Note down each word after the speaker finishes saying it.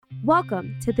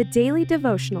Welcome to the Daily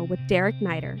Devotional with Derek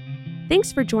Neider.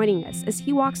 Thanks for joining us as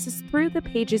he walks us through the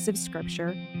pages of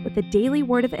Scripture with a daily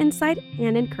word of insight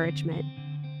and encouragement.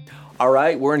 All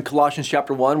right, we're in Colossians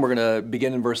chapter 1. We're going to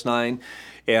begin in verse 9,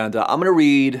 and I'm going to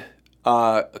read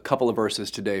a couple of verses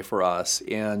today for us,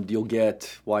 and you'll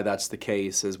get why that's the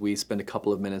case as we spend a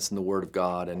couple of minutes in the Word of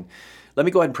God. And let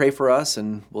me go ahead and pray for us,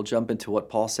 and we'll jump into what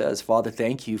Paul says. Father,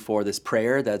 thank you for this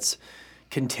prayer that's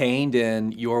contained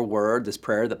in your word, this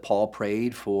prayer that Paul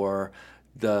prayed for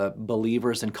the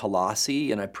believers in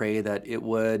Colossae, and I pray that it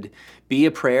would be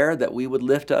a prayer that we would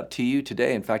lift up to you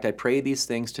today. In fact, I pray these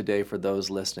things today for those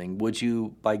listening. Would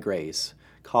you, by grace,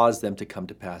 cause them to come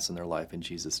to pass in their life in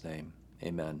Jesus' name?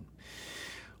 Amen.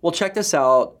 Well, check this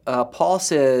out. Paul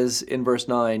says in verse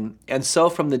 9, "And so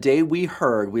from the day we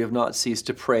heard, we have not ceased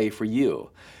to pray for you,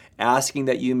 asking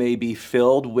that you may be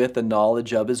filled with the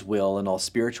knowledge of his will and all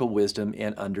spiritual wisdom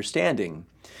and understanding,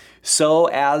 so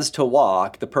as to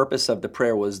walk," the purpose of the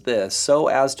prayer was this, "so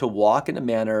as to walk in a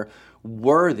manner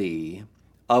worthy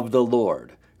of the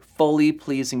Lord, fully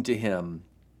pleasing to him."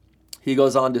 He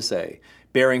goes on to say,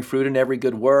 "bearing fruit in every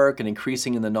good work and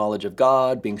increasing in the knowledge of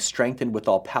God, being strengthened with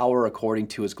all power according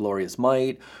to his glorious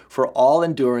might, for all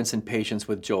endurance and patience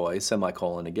with joy,"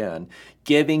 semicolon again,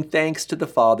 "giving thanks to the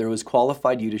Father who has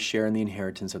qualified you to share in the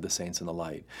inheritance of the saints in the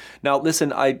light." Now,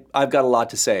 listen, I've got a lot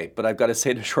to say, but I've got to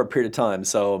say it in a short period of time,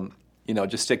 so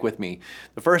just stick with me.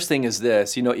 The first thing is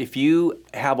this, if you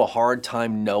have a hard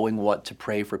time knowing what to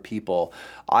pray for people,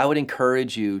 I would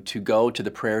encourage you to go to the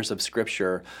prayers of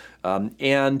Scripture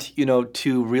and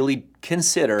to really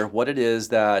consider what it is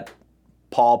that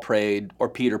Paul prayed or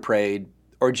Peter prayed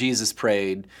or Jesus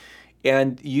prayed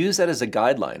and use that as a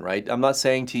guideline, right? I'm not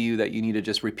saying to you that you need to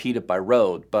just repeat it by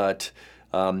rote, but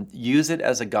use it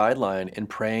as a guideline in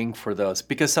praying for those.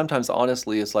 Because sometimes,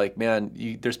 honestly, it's like, man,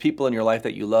 there's people in your life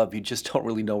that you love, you just don't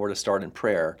really know where to start in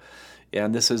prayer.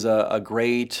 And this is a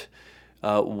great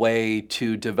way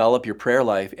to develop your prayer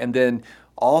life. And then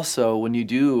also, when you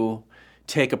do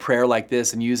take a prayer like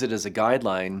this and use it as a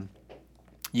guideline,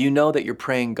 you know that you're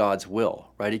praying God's will,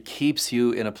 right? It keeps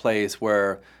you in a place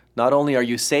where not only are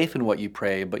you safe in what you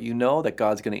pray, but you know that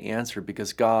God's going to answer,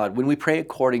 because God, when we pray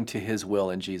according to his will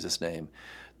in Jesus' name,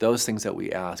 those things that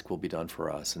we ask will be done for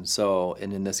us.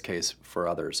 And in this case, for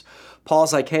others.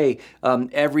 Paul's like, hey,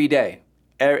 every day,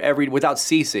 without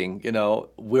ceasing,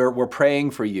 we're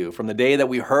praying for you from the day that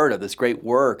we heard of this great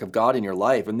work of God in your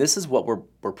life. And this is what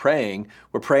we're praying.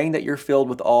 We're praying that you're filled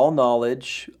with all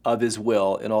knowledge of his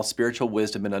will and all spiritual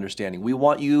wisdom and understanding. We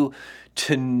want you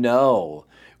to know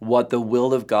what the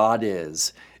will of God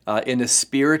is in a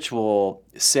spiritual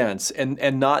sense,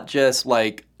 and not just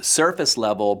like surface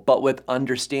level, but with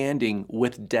understanding,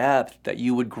 with depth, that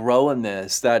you would grow in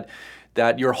this, that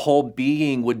your whole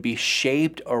being would be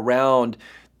shaped around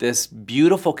this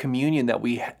beautiful communion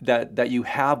that you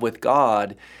have with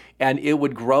God, and it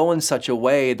would grow in such a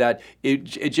way that it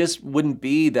just wouldn't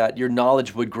be that your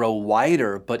knowledge would grow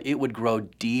wider, but it would grow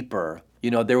deeper.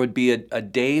 There would be a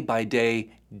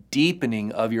day-by-day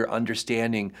deepening of your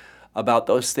understanding about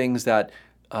those things that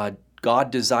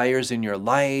God desires in your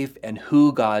life, and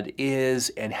who God is,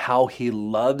 and how he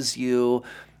loves you,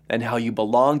 and how you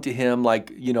belong to him.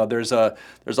 There's a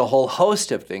whole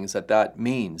host of things that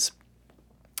means.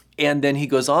 And then he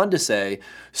goes on to say,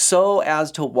 so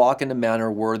as to walk in a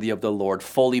manner worthy of the Lord,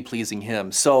 fully pleasing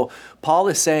him. So Paul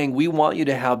is saying we want you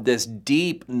to have this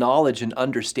deep knowledge and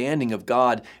understanding of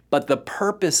God, but the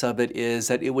purpose of it is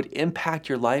that it would impact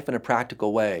your life in a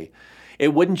practical way.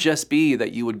 It wouldn't just be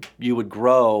that you would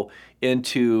grow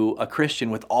into a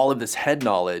Christian with all of this head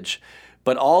knowledge,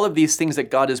 but all of these things that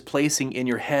God is placing in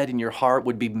your head and your heart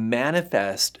would be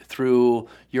manifest through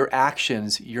your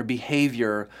actions, your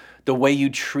behavior, the way you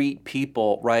treat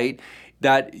people, right?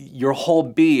 That your whole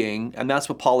being, and that's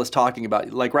what Paul is talking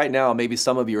about. Like right now, maybe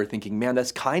some of you are thinking, man,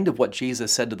 that's kind of what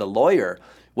Jesus said to the lawyer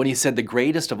when he said the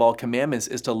greatest of all commandments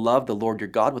is to love the Lord your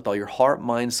God with all your heart,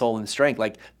 mind, soul, and strength.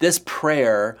 Like this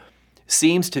prayer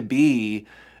seems to be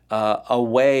a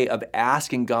way of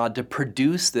asking God to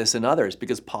produce this in others,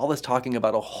 because Paul is talking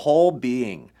about a whole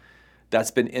being that's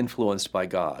been influenced by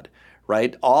God,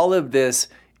 right? All of this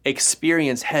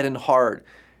experience, head and heart,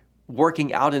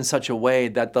 working out in such a way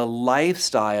that the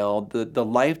lifestyle, the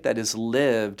life that is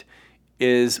lived,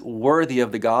 is worthy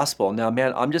of the gospel. Now,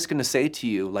 man, I'm just going to say to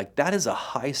you, that is a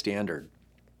high standard.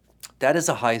 That is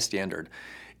a high standard.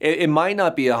 It might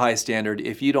not be a high standard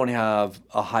if you don't have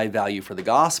a high value for the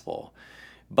gospel.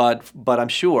 But I'm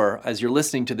sure as you're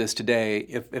listening to this today,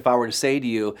 if I were to say to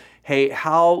you, hey,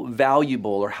 how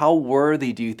valuable or how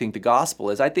worthy do you think the gospel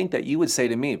is? I think that you would say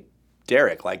to me,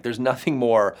 Derek, like there's nothing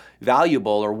more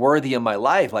valuable or worthy in my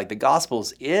life. Like the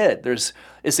gospel's it.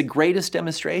 It's the greatest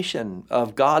demonstration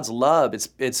of God's love.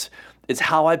 It's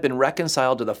how I've been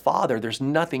reconciled to the Father. There's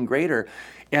nothing greater.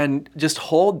 And just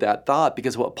hold that thought,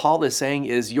 because what Paul is saying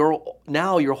is your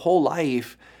whole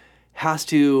life has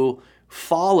to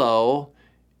follow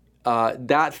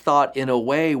that thought in a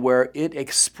way where it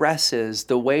expresses,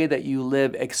 the way that you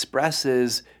live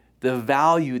expresses the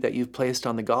value that you've placed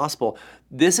on the gospel.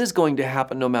 This is going to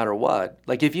happen no matter what.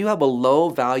 Like if you have a low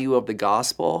value of the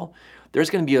gospel,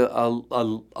 there's going to be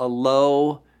a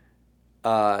low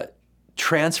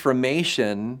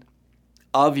transformation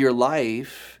of your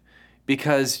life,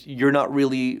 because you're not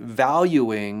really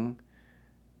valuing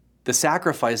the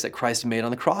sacrifice that Christ made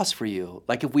on the cross for you.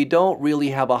 Like if we don't really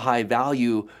have a high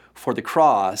value for the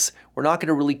cross, we're not going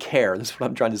to really care. That's what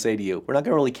I'm trying to say to you. We're not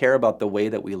going to really care about the way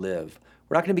that we live.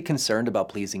 We're not going to be concerned about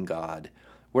pleasing God.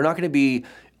 We're not going to be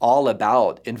all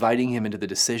about inviting Him into the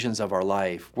decisions of our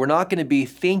life. We're not going to be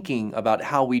thinking about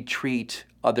how we treat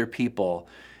other people,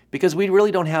 because we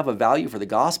really don't have a value for the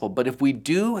gospel. But if we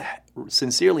do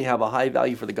sincerely have a high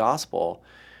value for the gospel,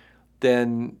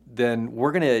 then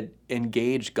we're going to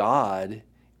engage God.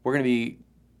 We're going to be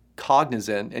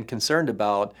cognizant and concerned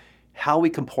about how we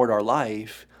comport our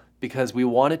life, because we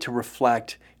want it to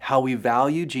reflect how we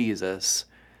value Jesus,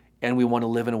 and we want to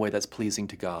live in a way that's pleasing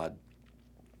to God.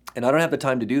 And I don't have the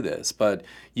time to do this, but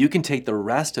you can take the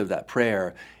rest of that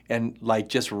prayer and like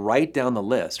just write down the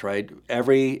list, right?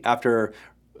 After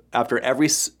every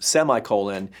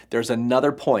semicolon, there's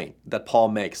another point that Paul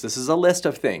makes. This is a list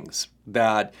of things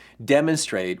that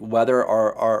demonstrate whether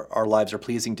our lives are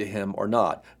pleasing to Him or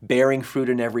not. Bearing fruit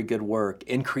in every good work,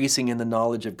 increasing in the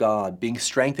knowledge of God, being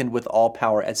strengthened with all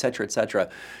power, etc., etc.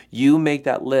 You make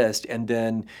that list and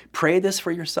then pray this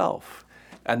for yourself.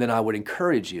 And then I would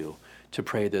encourage you to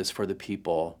pray this for the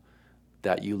people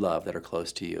that you love that are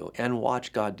close to you, and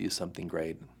watch God do something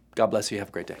great. God bless you. Have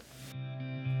a great day.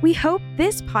 We hope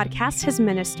this podcast has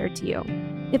ministered to you.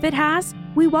 If it has,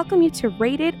 we welcome you to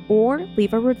rate it or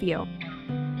leave a review.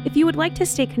 If you would like to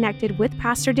stay connected with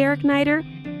Pastor Derek Niter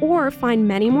or find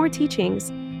many more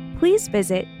teachings, please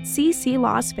visit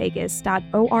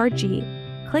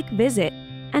cclasvegas.org, click Visit,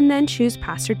 and then choose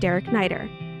Pastor Derek Niter.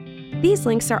 These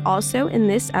links are also in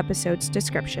this episode's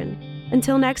description.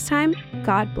 Until next time,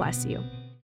 God bless you.